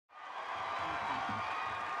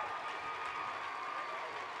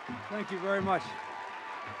Thank you very much.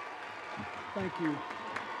 Thank you.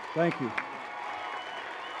 Thank you.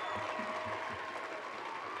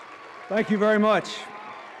 Thank you very much.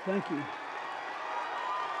 Thank you.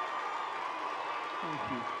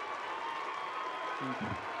 Thank you. Thank you.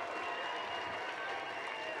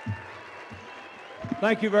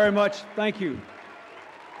 Thank you very much. Thank you.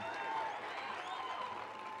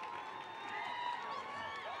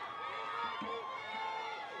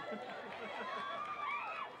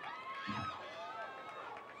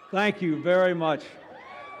 Thank you very much.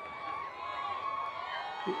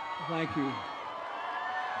 Thank you.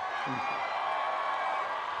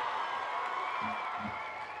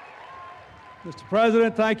 Mr.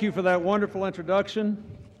 President, thank you for that wonderful introduction.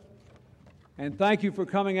 And thank you for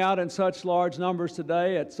coming out in such large numbers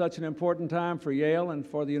today at such an important time for Yale and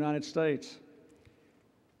for the United States.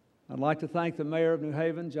 I'd like to thank the Mayor of New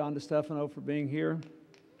Haven, John DeStefano, for being here.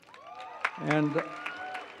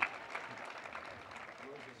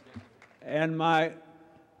 And my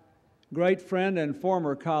great friend and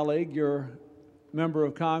former colleague, your member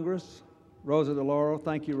of Congress, Rosa DeLauro.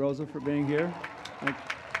 Thank you, Rosa, for being here. Thank you.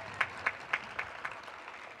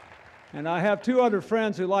 And I have two other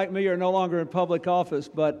friends who, like me, are no longer in public office,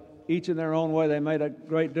 but each in their own way, they made a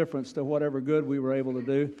great difference to whatever good we were able to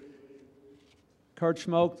do. Kurt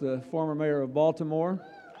Schmoke, the former mayor of Baltimore,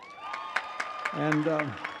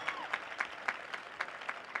 and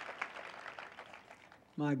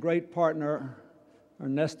my great partner,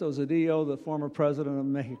 Ernesto Zedillo, the former president of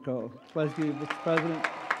Mexico. Thank you, Mr. President.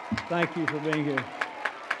 Thank you for being here.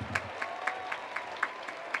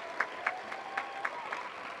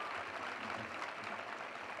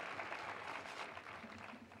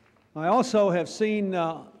 I also have seen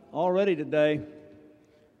already today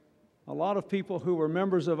a lot of people who were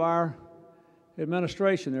members of our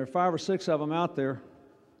administration. There are 5 or 6 of them out there.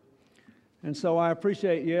 And so I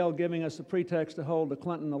appreciate Yale giving us a pretext to hold a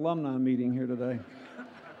Clinton alumni meeting here today.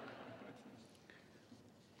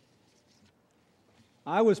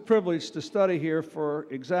 I was privileged to study here for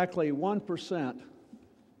exactly 1%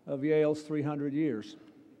 of Yale's 300 years.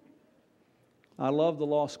 I love the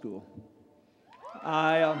law school.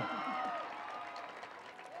 I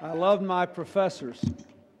loved my professors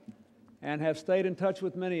and have stayed in touch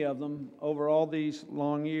with many of them over all these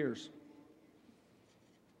long years.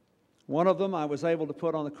 One of them I was able to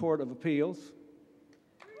put on the Court of Appeals.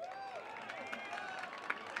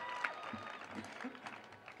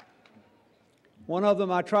 One of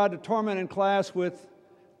them I tried to torment in class with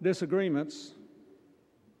disagreements,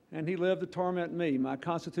 and he lived to torment me, my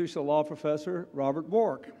constitutional law professor, Robert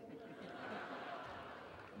Bork.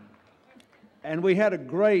 And we had a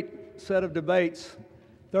great set of debates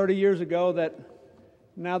 30 years ago that,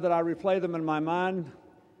 now that I replay them in my mind,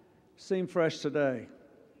 seem fresh today.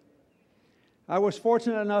 I was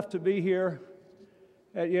fortunate enough to be here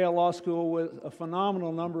at Yale Law School with a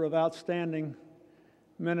phenomenal number of outstanding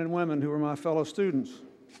men and women who were my fellow students.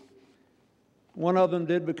 One of them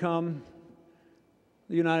did become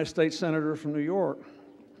the United States Senator from New York.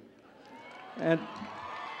 And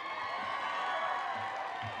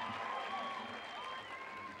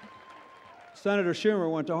Senator Schumer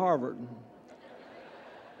went to Harvard.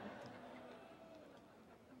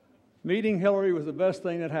 Meeting Hillary was the best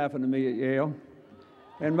thing that happened to me at Yale,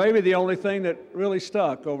 and maybe the only thing that really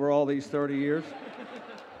stuck over all these 30 years.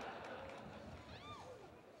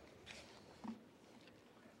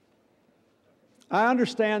 I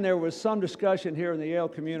understand there was some discussion here in the Yale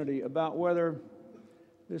community about whether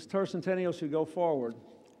this tercentennial should go forward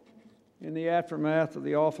in the aftermath of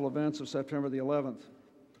the awful events of September the 11th.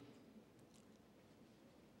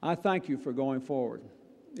 I thank you for going forward.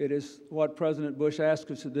 It is what President Bush asked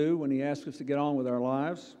us to do when he asked us to get on with our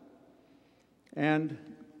lives. And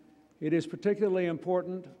it is particularly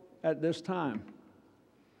important at this time.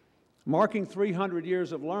 Marking 300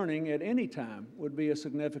 years of learning at any time would be a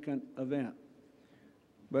significant event.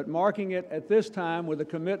 But marking it at this time with a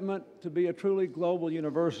commitment to be a truly global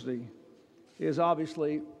university is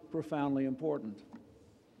obviously profoundly important.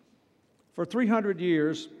 For 300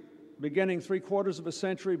 years, beginning 3/4 of a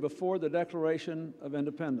century before the Declaration of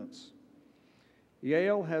Independence,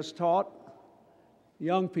 Yale has taught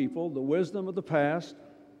young people the wisdom of the past,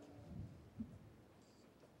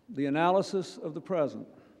 the analysis of the present,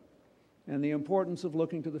 and the importance of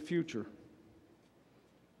looking to the future.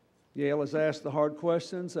 Yale has asked the hard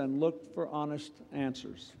questions and looked for honest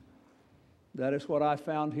answers. That is what I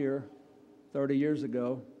found here 30 years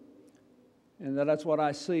ago, and that's what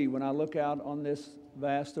I see when I look out on this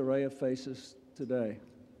vast array of faces today.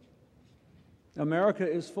 America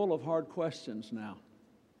is full of hard questions now.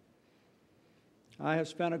 I have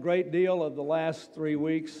spent a great deal of the last 3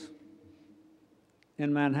 weeks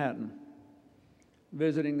in Manhattan,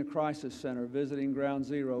 visiting the crisis center, visiting Ground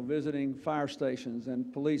Zero, visiting fire stations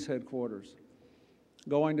and police headquarters,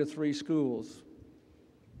 going to 3 schools,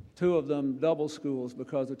 2 of them double schools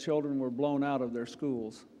because the children were blown out of their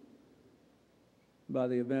schools by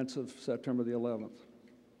the events of September the 11th.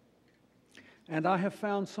 And I have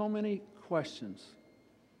found so many questions.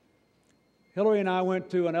 Hillary and I went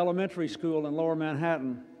to an elementary school in Lower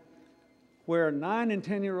Manhattan where 9 and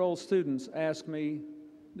 10-year-old students asked me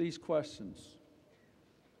these questions.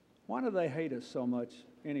 Why do they hate us so much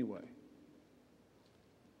anyway?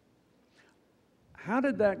 How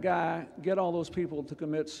did that guy get all those people to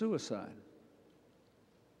commit suicide?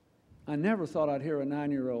 I never thought I'd hear a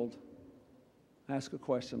 9-year-old ask a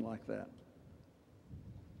question like that.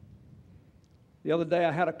 The other day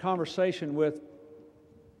I had a conversation with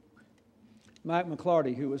Mike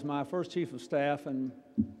McClarty, who was my first chief of staff and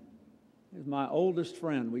is my oldest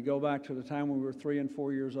friend. We go back to the time when we were 3 and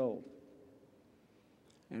 4 years old.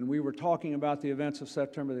 And we were talking about the events of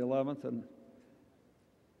September the 11th, and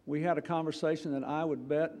we had a conversation that I would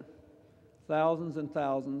bet thousands and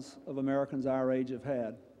thousands of Americans our age have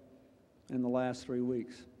had in the last 3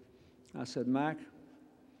 weeks. I said, Mac,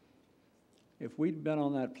 if we'd been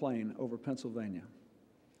on that plane over Pennsylvania,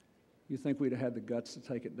 you think we'd have had the guts to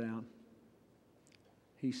take it down?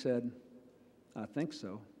 He said, I think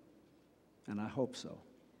so, and I hope so.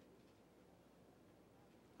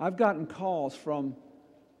 I've gotten calls from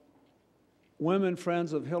women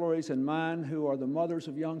friends of Hillary's and mine who are the mothers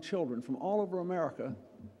of young children from all over America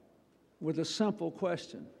with a simple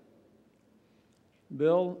question.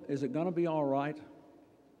 Bill, is it going to be all right?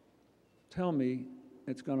 Tell me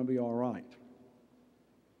it's going to be all right.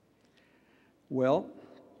 Well,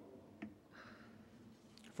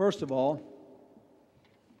 first of all,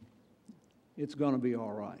 it's going to be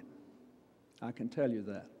all right. I can tell you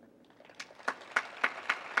that.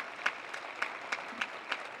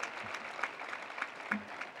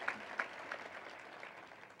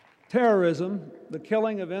 Terrorism, the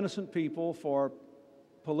killing of innocent people for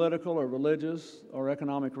political or religious or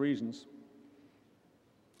economic reasons,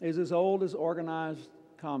 is as old as organized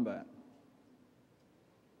combat.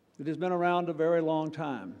 It has been around a very long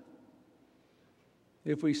time.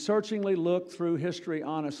 If we searchingly look through history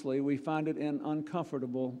honestly, we find it in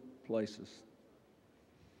uncomfortable places.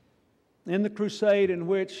 In the crusade in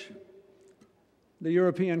which the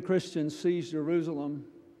European Christians seized Jerusalem,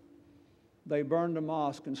 they burned a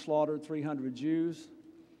mosque and slaughtered 300 Jews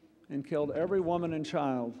and killed every woman and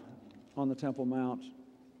child on the Temple Mount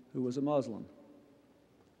who was a Muslim.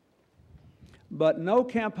 But no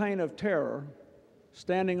campaign of terror,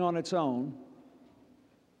 standing on its own,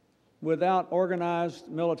 without organized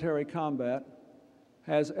military combat,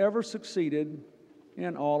 has ever succeeded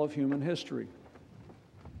in all of human history.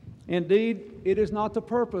 Indeed, it is not the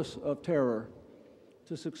purpose of terror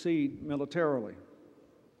to succeed militarily.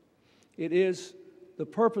 It is the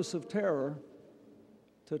purpose of terror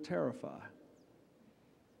to terrify.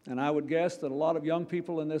 And I would guess that a lot of young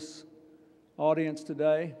people in this audience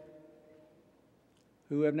today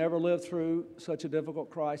who have never lived through such a difficult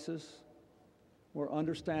crisis were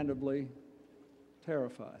understandably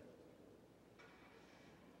terrified.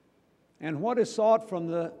 And what is sought from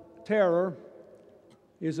the terror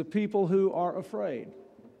is a people who are afraid.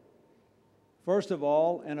 First of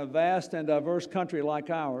all, in a vast and diverse country like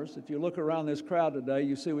ours, if you look around this crowd today,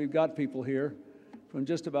 you see we've got people here from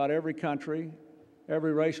just about every country,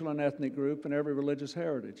 every racial and ethnic group, and every religious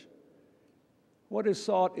heritage. What is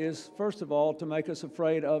sought is, first of all, to make us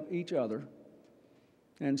afraid of each other,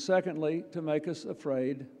 and secondly, to make us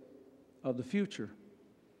afraid of the future.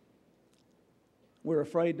 We're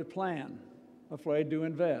afraid to plan, afraid to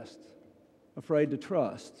invest, afraid to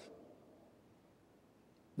trust.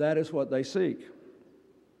 That is what they seek.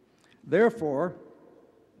 Therefore,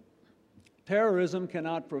 terrorism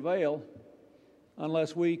cannot prevail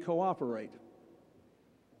unless we cooperate.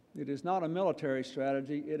 It is not a military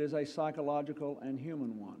strategy, it is a psychological and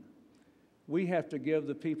human one. We have to give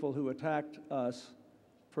the people who attacked us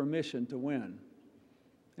permission to win,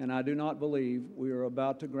 and I do not believe we are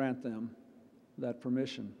about to grant them that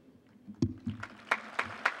permission.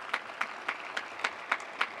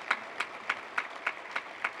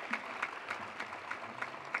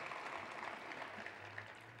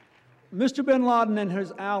 Mr. bin Laden and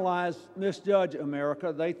his allies misjudge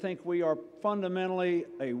America. They think we are fundamentally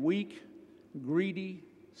a weak, greedy,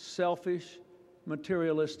 selfish,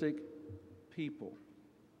 materialistic people.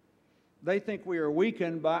 They think we are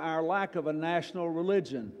weakened by our lack of a national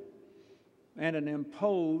religion and an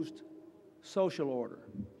imposed social order.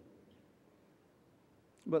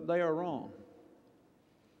 but they are wrong.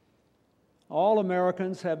 All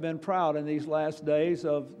Americans have been proud in these last days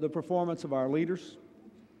of the performance of our leaders,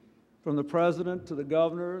 from the president to the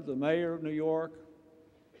governor, the mayor of New York,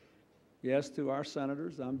 yes, to our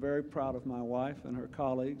senators. I'm very proud of my wife and her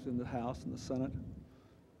colleagues in the House and the Senate,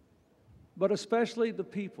 but especially the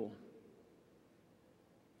people.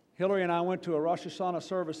 Hillary and I went to a Rosh Hashanah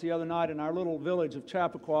service the other night in our little village of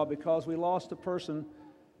Chappaqua because we lost a person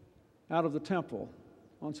out of the temple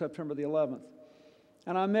on September the 11th.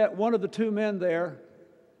 And I met one of the two men there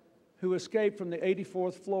who escaped from the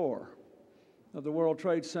 84th floor of the World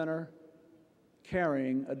Trade Center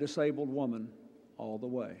carrying a disabled woman all the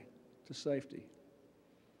way to safety.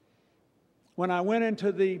 When I went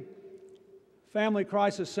into the Family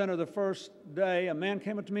Crisis Center the first day, a man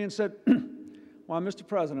came up to me and said, "Why, Mr.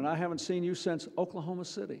 President, I haven't seen you since Oklahoma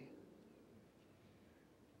City."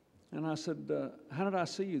 And I said, "How did I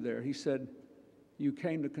see you there?" He said, "You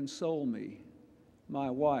came to console me. My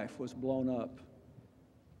wife was blown up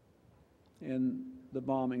in the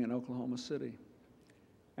bombing in Oklahoma City,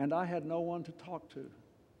 and I had no one to talk to."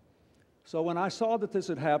 So when I saw that this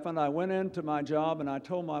had happened, I went into my job and I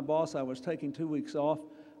told my boss I was taking 2 weeks off.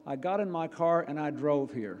 I got in my car and I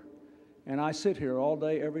drove here. And I sit here all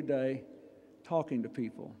day, every day, talking to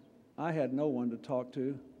people. I had no one to talk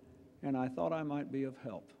to, and I thought I might be of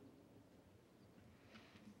help.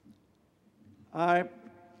 I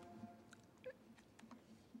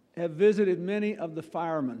have visited many of the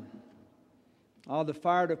firemen. The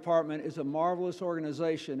fire department is a marvelous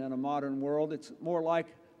organization in a modern world. It's more like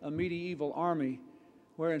a medieval army,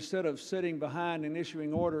 where instead of sitting behind and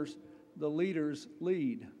issuing orders, the leaders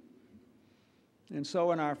lead. And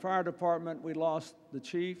so in our fire department, we lost the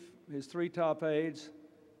chief, his 3 top aides,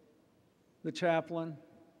 the chaplain,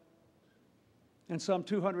 and some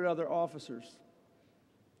 200 other officers.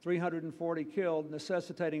 340 killed,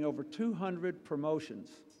 necessitating over 200 promotions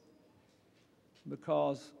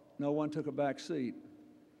because no one took a back seat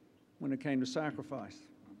when it came to sacrifice.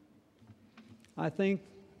 I think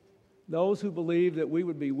those who believe that we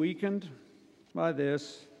would be weakened by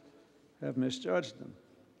this have misjudged them.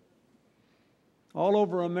 All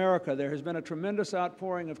over America, there has been a tremendous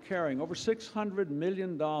outpouring of caring. Over $600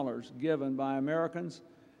 million given by Americans,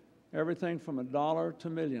 everything from $1 to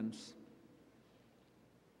millions.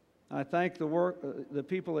 I thank the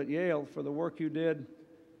people at Yale for the work you did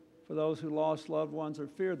for those who lost loved ones or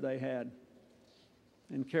feared they had,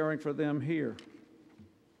 and caring for them here.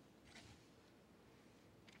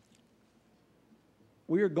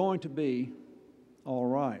 We are going to be all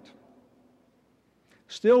right.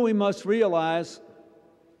 Still, we must realize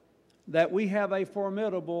that we have a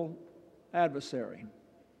formidable adversary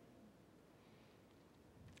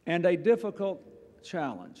and a difficult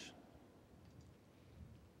challenge,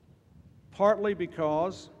 partly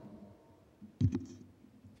because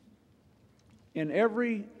in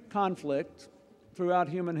every conflict throughout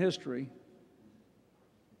human history,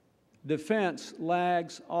 defense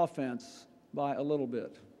lags offense by a little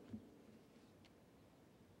bit.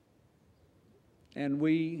 And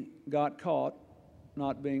we got caught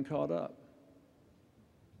not being caught up,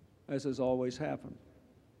 as has always happened.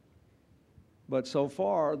 But so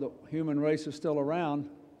far, the human race is still around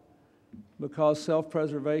because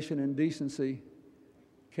self-preservation and decency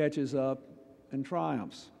catches up and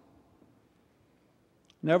triumphs.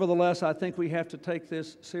 Nevertheless, I think we have to take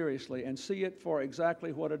this seriously and see it for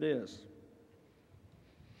exactly what it is.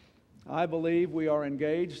 I believe we are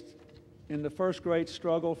engaged in the first great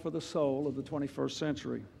struggle for the soul of the 21st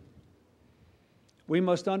century. We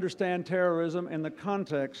must understand terrorism in the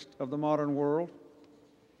context of the modern world,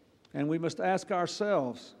 and we must ask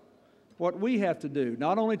ourselves what we have to do,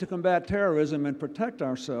 not only to combat terrorism and protect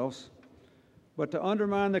ourselves, but to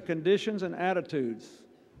undermine the conditions and attitudes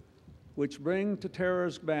which bring to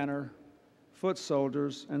terror's banner foot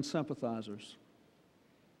soldiers and sympathizers.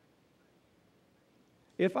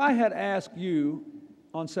 If I had asked you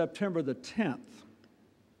on September the 10th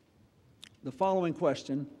the following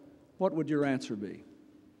question, what would your answer be?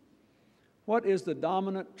 What is the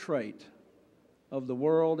dominant trait of the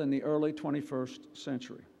world in the early 21st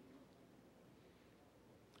century?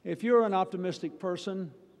 If you're an optimistic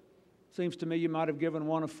person, it seems to me you might have given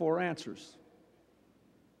one of 4 answers.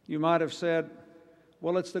 You might have said,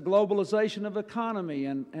 well, it's the globalization of economy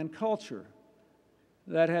and culture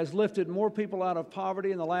that has lifted more people out of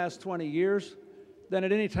poverty in the last 20 years than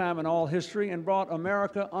at any time in all history and brought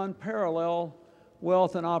America unparalleled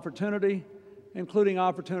wealth and opportunity, including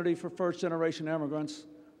opportunity for first-generation immigrants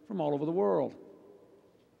from all over the world.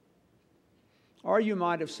 Or you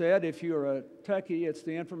might have said, if you're a techie, it's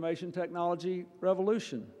the information technology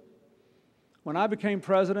revolution. When I became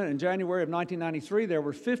president in January of 1993, there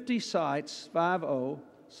were 50 sites, 50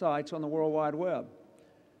 sites on the World Wide Web.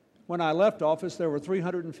 When I left office, there were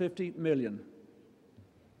 350 million.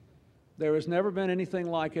 There has never been anything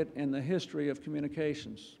like it in the history of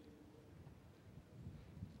communications.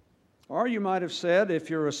 Or you might have said, if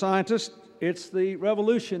you're a scientist, it's the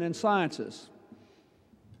revolution in sciences.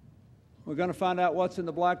 We're going to find out what's in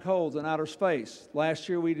the black holes in outer space. Last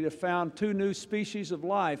year, we found 2 new species of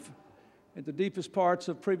life at the deepest parts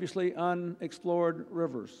of previously unexplored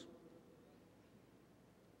rivers.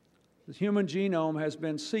 The human genome has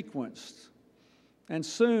been sequenced, and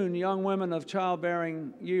soon young women of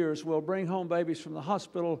childbearing years will bring home babies from the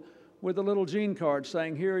hospital with a little gene card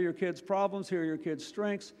saying, here are your kids' problems, here are your kids'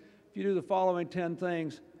 strengths. If you do the following 10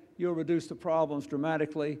 things, you'll reduce the problems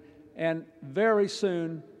dramatically. And very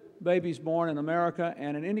soon, babies born in America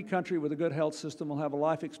and in any country with a good health system will have a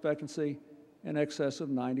life expectancy in excess of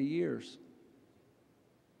 90 years.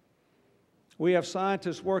 We have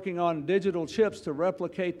scientists working on digital chips to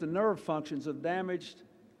replicate the nerve functions of damaged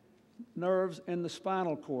nerves in the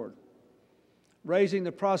spinal cord, raising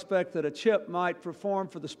the prospect that a chip might perform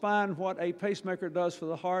for the spine what a pacemaker does for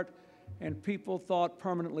the heart, and people thought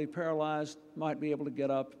permanently paralyzed might be able to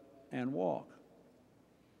get up and walk.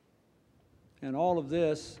 And all of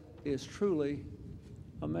this is truly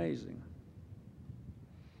amazing.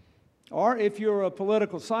 Or if you're a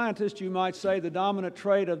political scientist, you might say the dominant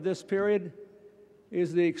trait of this period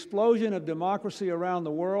is the explosion of democracy around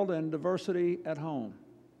the world and diversity at home.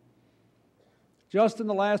 Just in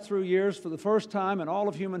the last 3 years, for the first time in all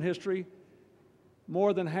of human history,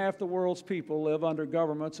 more than half the world's people live under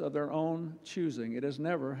governments of their own choosing. It has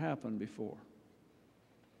never happened before.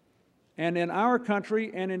 And in our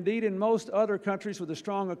country, and indeed in most other countries with a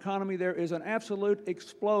strong economy, there is an absolute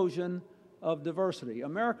explosion of diversity.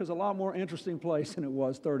 America's a lot more interesting place than it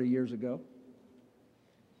was 30 years ago.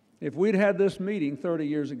 If we'd had this meeting 30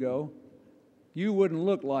 years ago, you wouldn't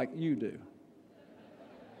look like you do.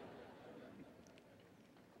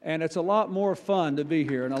 And it's a lot more fun to be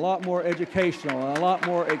here, and a lot more educational, and a lot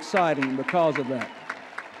more exciting because of that.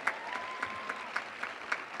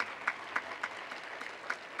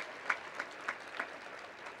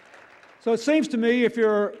 So it seems to me, if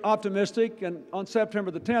you're optimistic, and on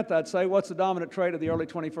September the 10th, I'd say, what's the dominant trait of the early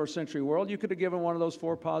 21st century world? You could have given one of those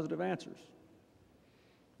 4 positive answers.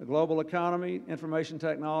 The global economy, information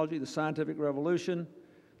technology, the scientific revolution,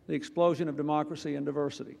 the explosion of democracy and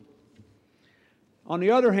diversity. On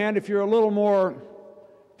the other hand, if you're a little more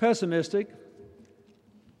pessimistic,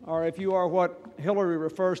 or if you are what Hillary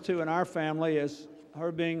refers to in our family as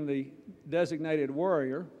her being the designated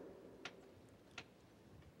worrier,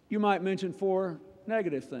 you might mention 4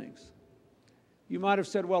 negative things. You might have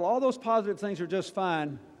said, well, all those positive things are just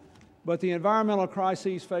fine, but the environmental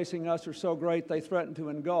crises facing us are so great they threaten to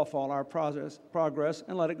engulf all our progress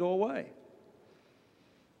and let it go away.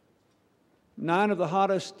 9 of the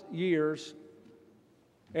hottest years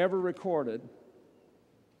ever recorded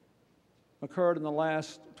occurred in the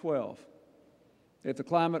last 12. If the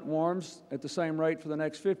climate warms at the same rate for the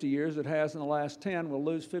next 50 years it has in the last 10, we'll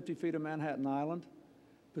lose 50 feet of Manhattan Island,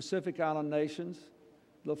 Pacific Island nations,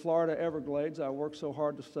 the Florida Everglades I worked so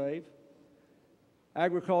hard to save.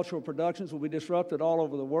 Agricultural productions will be disrupted all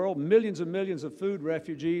over the world. Millions and millions of food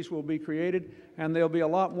refugees will be created, and there'll be a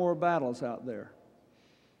lot more battles out there.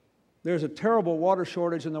 There's a terrible water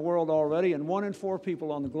shortage in the world already, and 1 in 4 people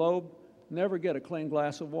on the globe never get a clean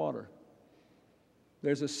glass of water.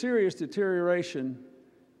 There's a serious deterioration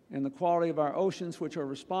in the quality of our oceans, which are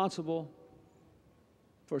responsible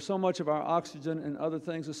for so much of our oxygen and other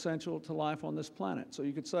things essential to life on this planet. So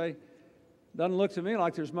you could say, doesn't look to me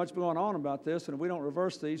like there's much going on about this, and if we don't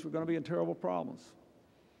reverse these, we're going to be in terrible problems.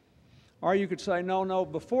 Or you could say, no,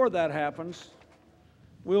 before that happens,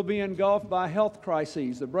 we'll be engulfed by health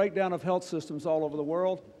crises, the breakdown of health systems all over the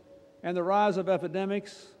world, and the rise of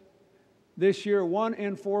epidemics. This year, 1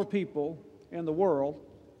 in 4 people in the world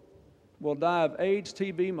will die of AIDS,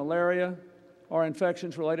 TB, malaria, or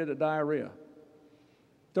infections related to diarrhea.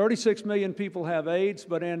 36 million people have AIDS,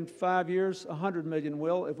 but in 5 years, 100 million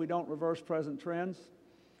will if we don't reverse present trends.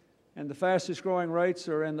 And the fastest growing rates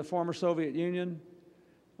are in the former Soviet Union,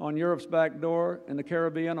 on Europe's back door, in the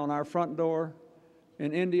Caribbean, on our front door,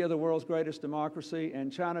 in India, the world's greatest democracy,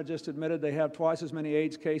 and China just admitted they have twice as many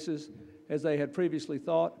AIDS cases as they had previously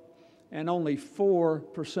thought, and only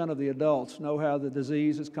 4% of the adults know how the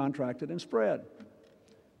disease is contracted and spread.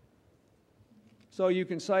 So you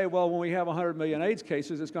can say, well, when we have 100 million AIDS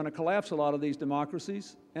cases, it's going to collapse a lot of these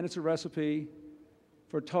democracies, and it's a recipe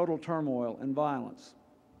for total turmoil and violence.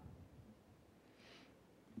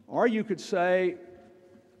 Or you could say,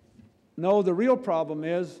 No, the real problem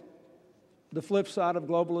is the flip side of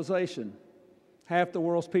globalization. Half the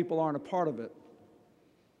world's people aren't a part of it.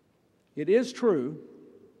 It is true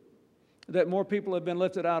that more people have been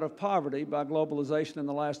lifted out of poverty by globalization in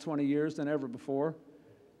the last 20 years than ever before.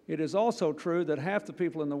 It is also true that half the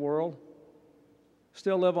people in the world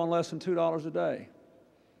still live on less than $2 a day,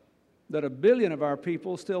 that 1 billion of our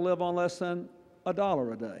people still live on less than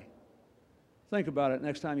 $1 a day. Think about it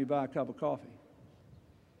next time you buy a cup of coffee.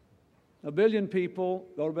 1 billion people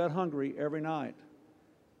go to bed hungry every night.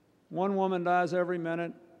 1 woman dies every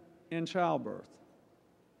minute in childbirth.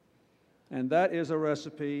 And that is a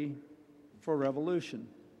recipe for revolution.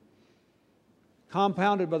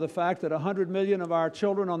 Compounded by the fact that 100 million of our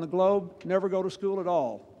children on the globe never go to school at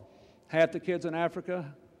all. Half the kids in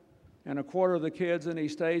Africa and 1/4 of the kids in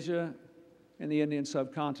East Asia and the Indian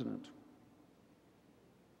subcontinent.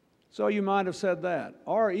 So you might have said that.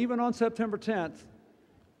 Or even on September 10th,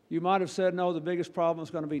 you might have said, no, the biggest problem is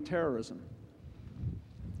going to be terrorism,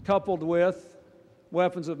 coupled with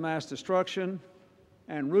weapons of mass destruction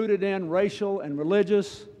and rooted in racial and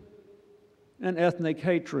religious and ethnic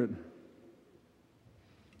hatred.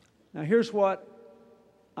 Now, here's what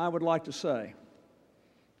I would like to say.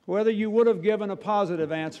 Whether you would have given a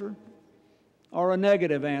positive answer or a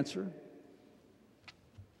negative answer,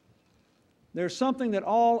 there's something that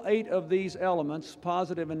all 8 of these elements,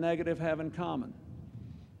 positive and negative, have in common.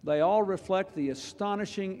 They all reflect the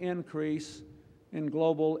astonishing increase in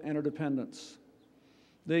global interdependence,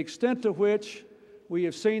 the extent to which we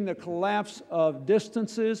have seen the collapse of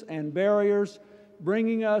distances and barriers,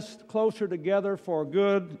 bringing us closer together for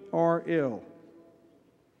good or ill.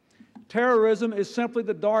 Terrorism is simply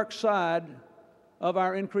the dark side of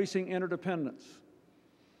our increasing interdependence.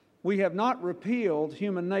 We have not repealed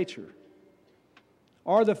human nature,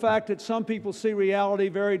 or the fact that some people see reality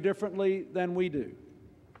very differently than we do.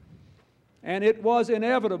 And it was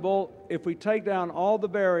inevitable, if we take down all the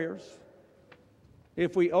barriers,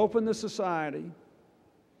 if we open the society,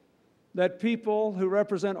 that people who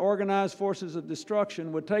represent organized forces of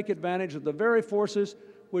destruction would take advantage of the very forces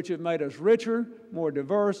which have made us richer, more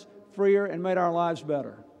diverse, freer, and made our lives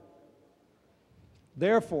better.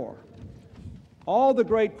 Therefore, all the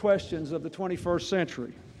great questions of the 21st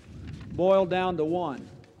century boil down to one.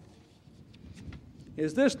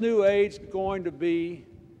 Is this new age going to be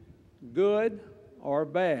good or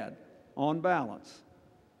bad on balance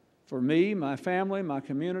for me, my family, my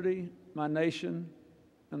community, my nation,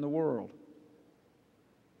 and the world?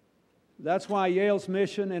 That's why Yale's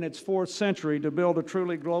mission in its 4th century to build a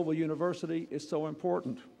truly global university is so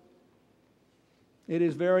important. It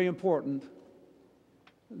is very important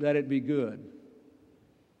that it be good.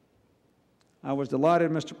 I was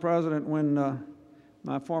delighted, Mr. President, when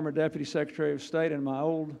my former Deputy Secretary of State and my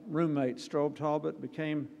old roommate, Strobe Talbot,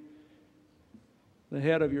 became the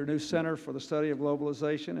head of your new Center for the Study of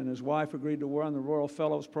Globalization, and his wife agreed to run the Royal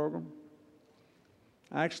Fellows Program.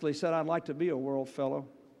 I actually said I'd like to be a World Fellow,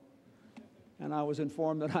 and I was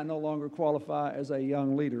informed that I no longer qualify as a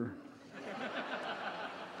young leader.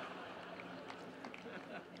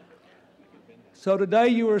 So today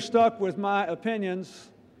you are stuck with my opinions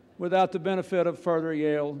without the benefit of further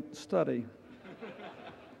Yale study.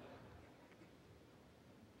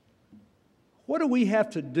 What do we have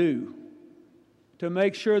to do to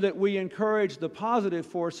make sure that we encourage the positive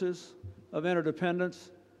forces of interdependence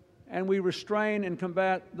and we restrain and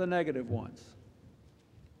combat the negative ones?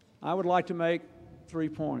 I would like to make 3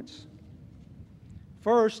 points.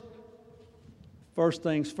 First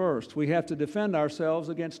things first, we have to defend ourselves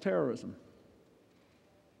against terrorism.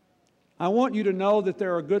 I want you to know that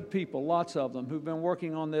there are good people, lots of them, who've been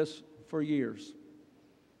working on this for years.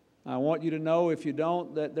 I want you to know, if you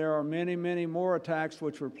don't, that there are many, many more attacks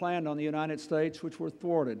which were planned on the United States which were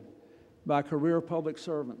thwarted by career public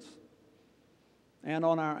servants and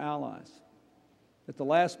on our allies. At the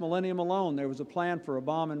last millennium alone, there was a plan for a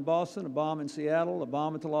bomb in Boston, a bomb in Seattle, a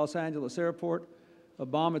bomb at the Los Angeles airport, a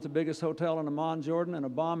bomb at the biggest hotel in Amman, Jordan, and a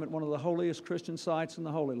bomb at one of the holiest Christian sites in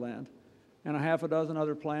the Holy Land, and a half a dozen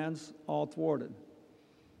other plans, all thwarted.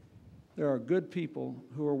 There are good people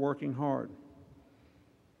who are working hard.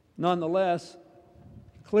 Nonetheless,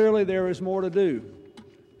 clearly there is more to do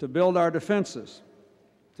to build our defenses,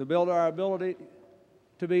 to build our ability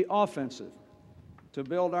to be offensive, to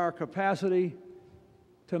build our capacity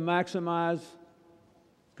to maximize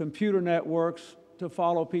computer networks to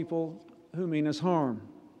follow people who mean us harm.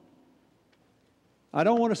 I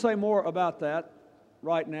don't want to say more about that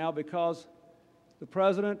right now because the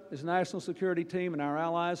President, his national security team, and our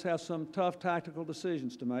allies have some tough tactical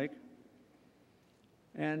decisions to make.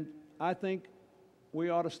 And I think we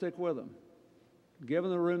ought to stick with them. give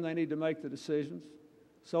them the room they need to make the decisions.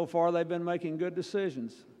 So far, they've been making good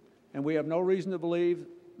decisions, and we have no reason to believe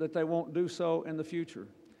that they won't do so in the future.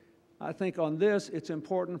 I think on this, it's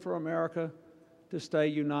important for America to stay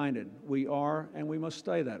united. We are, and we must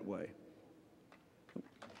stay that way.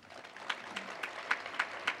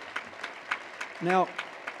 Now,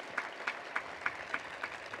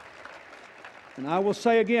 and I will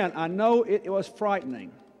say again, I know it was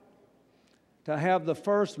frightening to have the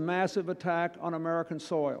first massive attack on American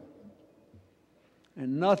soil,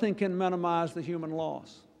 and nothing can minimize the human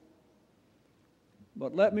loss.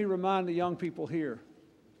 But let me remind the young people here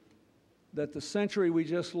that the century we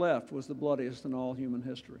just left was the bloodiest in all human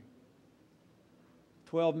history.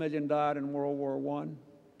 12 million died in World War I,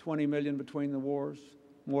 20 million between the wars,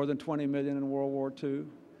 more than 20 million in World War II,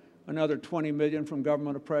 another 20 million from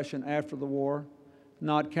government oppression after the war,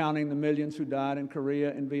 not counting the millions who died in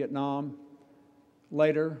Korea and Vietnam,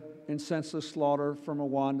 later in senseless slaughter from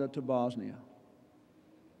Rwanda to Bosnia.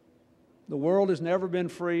 The world has never been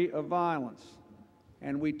free of violence,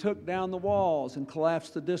 and we took down the walls and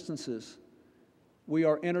collapsed the distances. We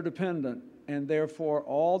are interdependent, and therefore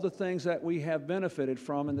all the things that we have benefited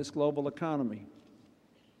from in this global economy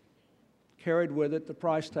carried with it the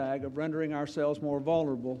price tag of rendering ourselves more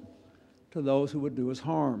vulnerable to those who would do us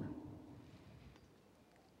harm.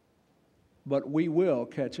 But we will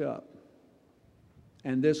catch up,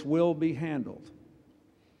 and this will be handled.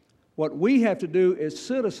 What we have to do as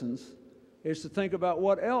citizens is to think about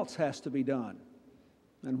what else has to be done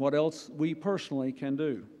and what else we personally can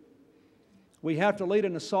do. We have to lead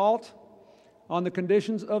an assault on the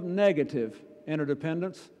conditions of negative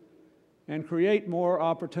interdependence and create more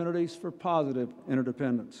opportunities for positive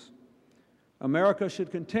interdependence. America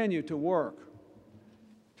should continue to work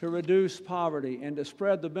to reduce poverty and to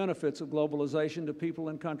spread the benefits of globalization to people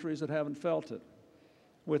in countries that haven't felt it,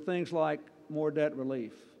 with things like more debt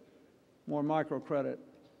relief, more microcredit,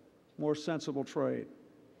 more sensible trade.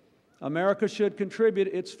 America should contribute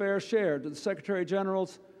its fair share to the Secretary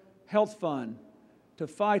General's Health Fund to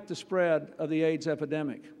fight the spread of the AIDS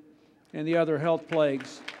epidemic and the other health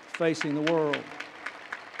plagues facing the world.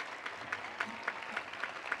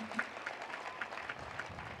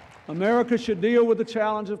 America should deal with the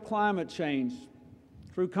challenge of climate change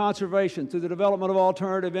through conservation, through the development of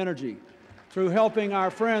alternative energy, through helping our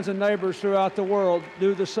friends and neighbors throughout the world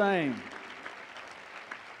do the same.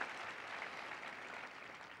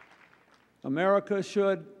 America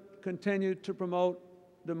should continue to promote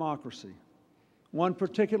democracy. One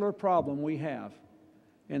particular problem we have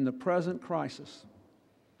in the present crisis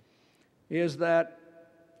is that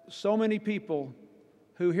so many people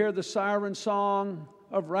who hear the siren song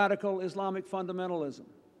of radical Islamic fundamentalism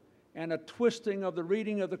and a twisting of the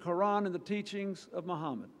reading of the Quran and the teachings of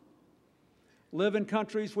Muhammad live in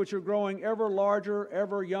countries which are growing ever larger,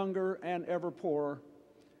 ever younger, and ever poorer,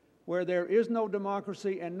 where there is no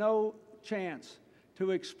democracy and no chance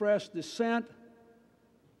to express dissent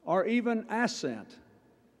or even assent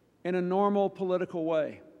in a normal political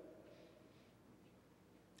way.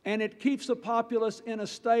 And it keeps the populace in a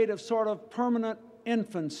state of sort of permanent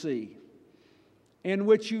infancy, in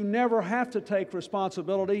which you never have to take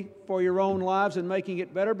responsibility for your own lives and making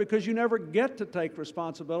it better, because you never get to take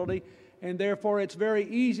responsibility, and therefore it's very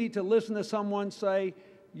easy to listen to someone say,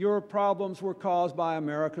 your problems were caused by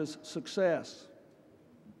America's success.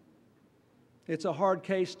 It's a hard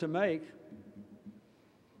case to make,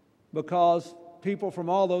 because people from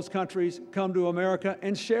all those countries come to America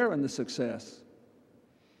and share in the success.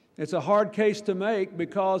 It's a hard case to make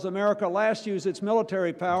because America last used its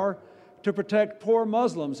military power to protect poor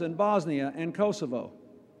Muslims in Bosnia and Kosovo.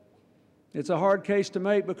 It's a hard case to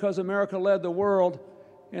make because America led the world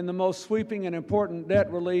in the most sweeping and important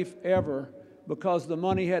debt relief ever, because the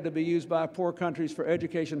money had to be used by poor countries for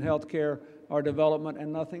education, health care, or development,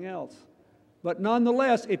 and nothing else. But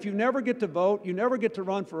nonetheless, if you never get to vote, you never get to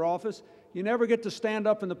run for office, you never get to stand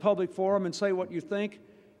up in the public forum and say what you think,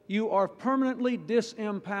 you are permanently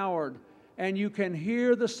disempowered, and you can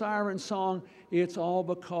hear the siren song, it's all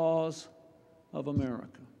because of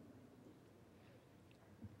America.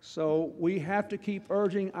 So we have to keep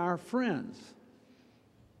urging our friends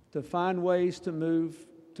to find ways to move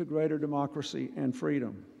to greater democracy and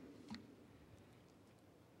freedom.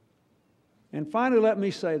 And finally, let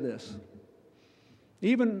me say this.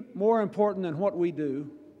 Even more important than what we do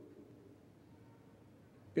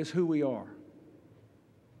is who we are.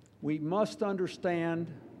 We must understand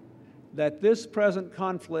that this present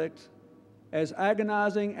conflict, as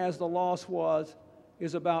agonizing as the loss was,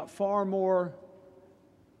 is about far more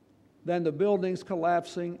than the buildings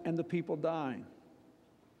collapsing and the people dying.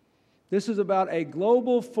 This is about a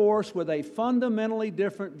global force with a fundamentally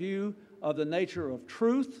different view of the nature of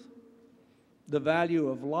truth, the value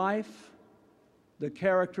of life, the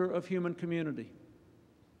character of human community.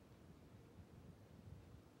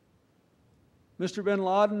 Mr. bin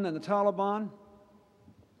Laden and the Taliban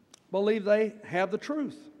believe they have the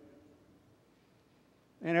truth.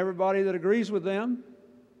 And everybody that agrees with them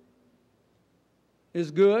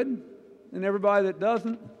is good, and everybody that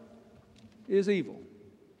doesn't is evil.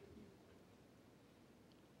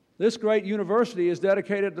 This great university is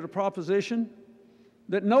dedicated to the proposition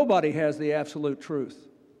that nobody has the absolute truth.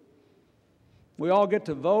 We all get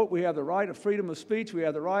to vote. We have the right of freedom of speech. We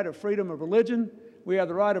have the right of freedom of religion. We have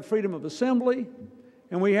the right of freedom of assembly.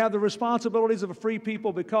 And we have the responsibilities of a free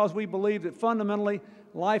people because we believe that fundamentally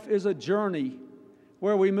life is a journey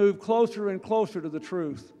where we move closer and closer to the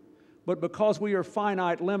truth. But because we are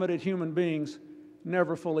finite, limited human beings,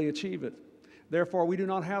 never fully achieve it. Therefore, we do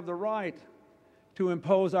not have the right to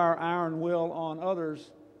impose our iron will on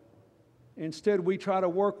others. Instead, we try to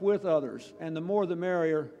work with others, and the more the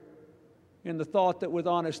merrier, in the thought that with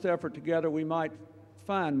honest effort together we might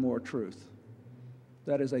find more truth.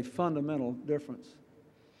 That is a fundamental difference.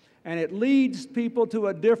 And it leads people to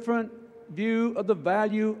a different view of the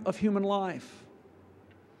value of human life.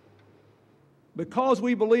 Because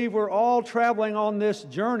we believe we're all traveling on this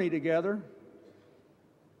journey together,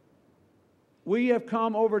 we have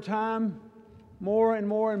come over time more and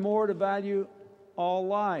more and more to value all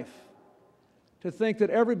life, to think that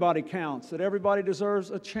everybody counts, that everybody deserves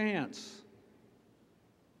a chance.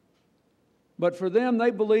 But for them, they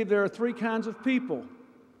believe there are three kinds of people.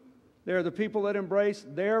 There are the people that embrace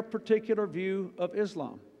their particular view of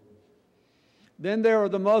Islam. Then there are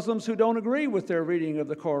the Muslims who don't agree with their reading of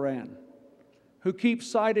the Koran, who keep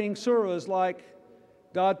citing surahs like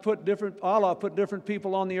Allah put different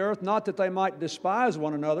people on the earth, not that they might despise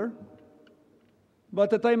one another, but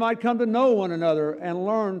that they might come to know one another and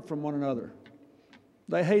learn from one another.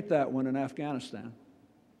 They hate that one in Afghanistan.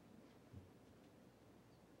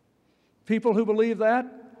 People who believe that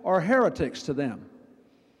are heretics to them.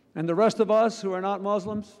 And the rest of us who are not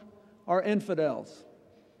Muslims are infidels.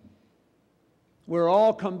 We're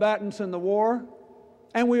all combatants in the war,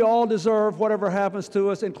 and we all deserve whatever happens to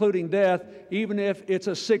us, including death, even if it's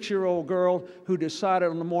a 6-year-old girl who decided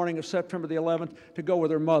on the morning of September the 11th to go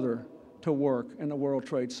with her mother to work in the World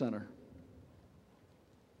Trade Center.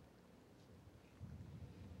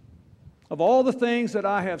 Of all the things that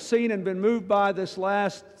I have seen and been moved by this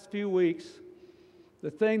last few weeks,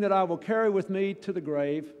 the thing that I will carry with me to the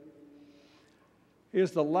grave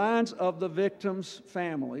is the lines of the victims'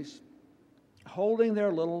 families holding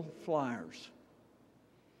their little flyers.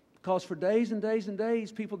 Because for days and days and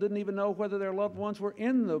days, people didn't even know whether their loved ones were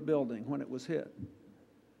in the building when it was hit.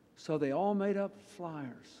 So they all made up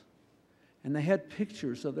flyers. And they had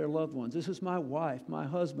pictures of their loved ones. This is my wife, my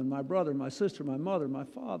husband, my brother, my sister, my mother, my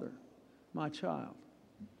father, my child.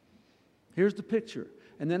 Here's the picture.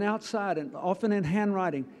 And then outside, and often in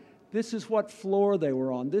handwriting, this is what floor they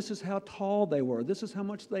were on. This is how tall they were. This is how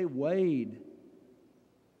much they weighed.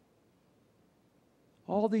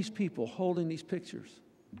 All these people holding these pictures.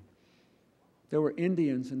 There were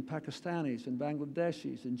Indians and Pakistanis and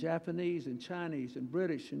Bangladeshis and Japanese and Chinese and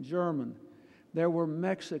British and German. There were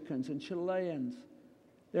Mexicans and Chileans.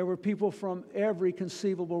 There were people from every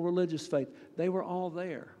conceivable religious faith. They were all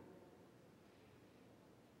there.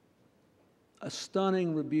 A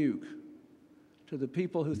stunning rebuke to the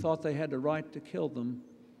people who thought they had the right to kill them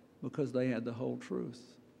because they had the whole truth.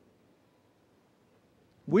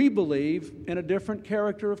 We believe in a different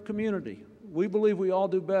character of community. We believe we all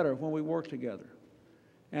do better when we work together.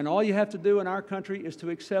 And all you have to do in our country is to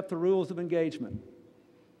accept the rules of engagement.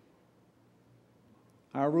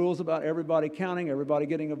 Our rules about everybody counting, everybody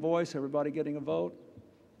getting a voice, everybody getting a vote,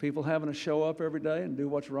 people having to show up every day and do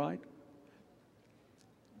what's right.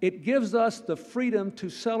 It gives us the freedom to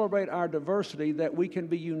celebrate our diversity, that we can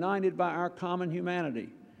be united by our common humanity.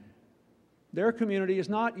 Their community is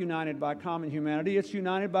not united by common humanity, it's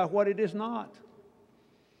united by what it is not.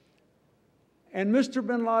 And Mr.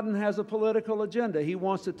 bin Laden has a political agenda. He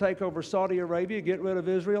wants to take over Saudi Arabia, get rid of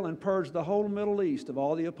Israel, and purge the whole Middle East of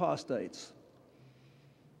all the apostates,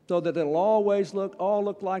 so that it'll always all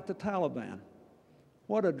look like the Taliban.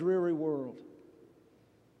 What a dreary world.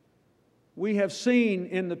 We have seen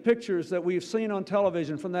in the pictures that we've seen on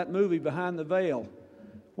television from that movie, Behind the Veil,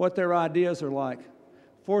 what their ideas are like.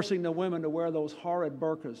 Forcing the women to wear those horrid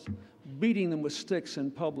burqas, beating them with sticks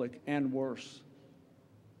in public, and worse.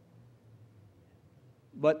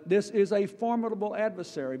 But this is a formidable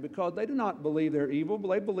adversary because they do not believe they're evil, but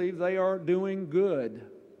they believe they are doing good.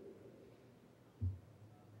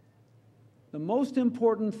 The most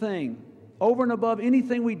important thing, over and above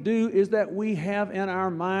anything we do, is that we have in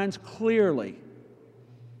our minds clearly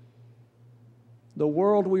the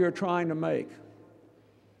world we are trying to make.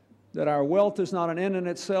 That our wealth is not an end in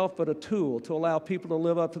itself, but a tool to allow people to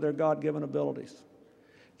live up to their God-given abilities.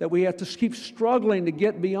 That we have to keep struggling to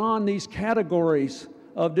get beyond these categories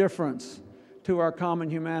of difference to our common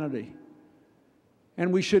humanity.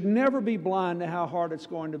 And we should never be blind to how hard it's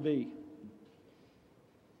going to be.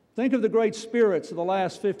 Think of the great spirits of the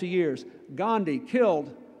last 50 years. Gandhi,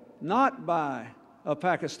 killed not by a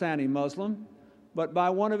Pakistani Muslim, but by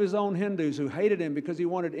one of his own Hindus who hated him because he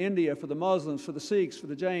wanted India for the Muslims, for the Sikhs, for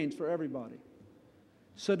the Jains, for everybody.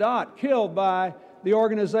 Sadat, killed by the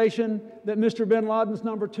organization that Mr. bin Laden's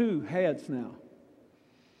number 2 heads now.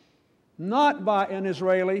 Not by an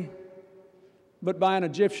Israeli, but by an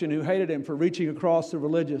Egyptian who hated him for reaching across the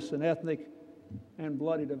religious and ethnic and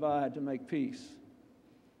bloody divide to make peace.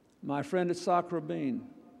 My friend Itzhak Rabin,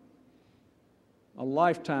 a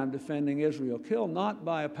lifetime defending Israel, killed not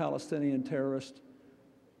by a Palestinian terrorist,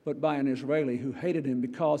 but by an Israeli who hated him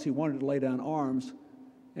because he wanted to lay down arms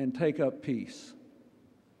and take up peace.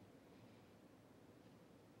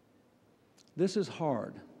 This is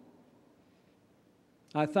hard.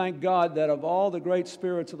 I thank God that of all the great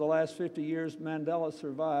spirits of the last 50 years, Mandela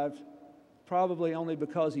survived, probably only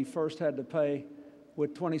because he first had to pay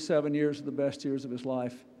with 27 years of the best years of his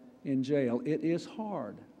life in jail. It is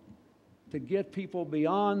hard to get people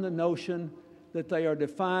beyond the notion that they are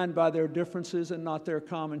defined by their differences and not their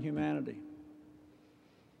common humanity.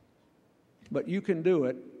 But you can do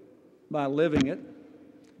it by living it,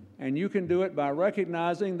 and you can do it by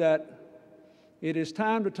recognizing that it is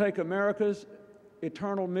time to take America's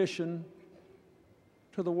eternal mission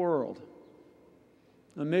to the world.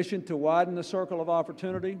 A mission to widen the circle of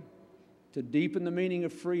opportunity, to deepen the meaning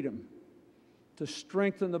of freedom, to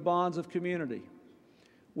strengthen the bonds of community.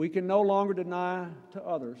 We can no longer deny to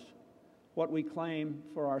others what we claim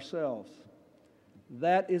for ourselves.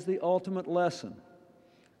 That is the ultimate lesson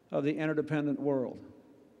of the interdependent world.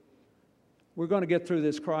 We're going to get through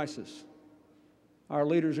this crisis. Our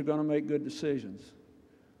leaders are going to make good decisions.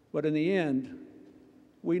 But in the end,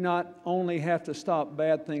 we not only have to stop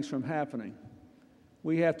bad things from happening,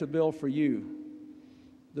 we have to build for you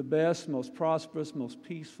the best, most prosperous, most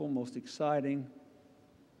peaceful, most exciting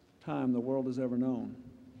time the world has ever known.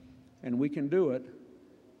 And we can do it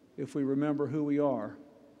if we remember who we are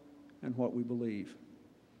and what we believe.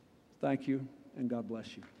 Thank you, and God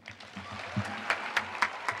bless you.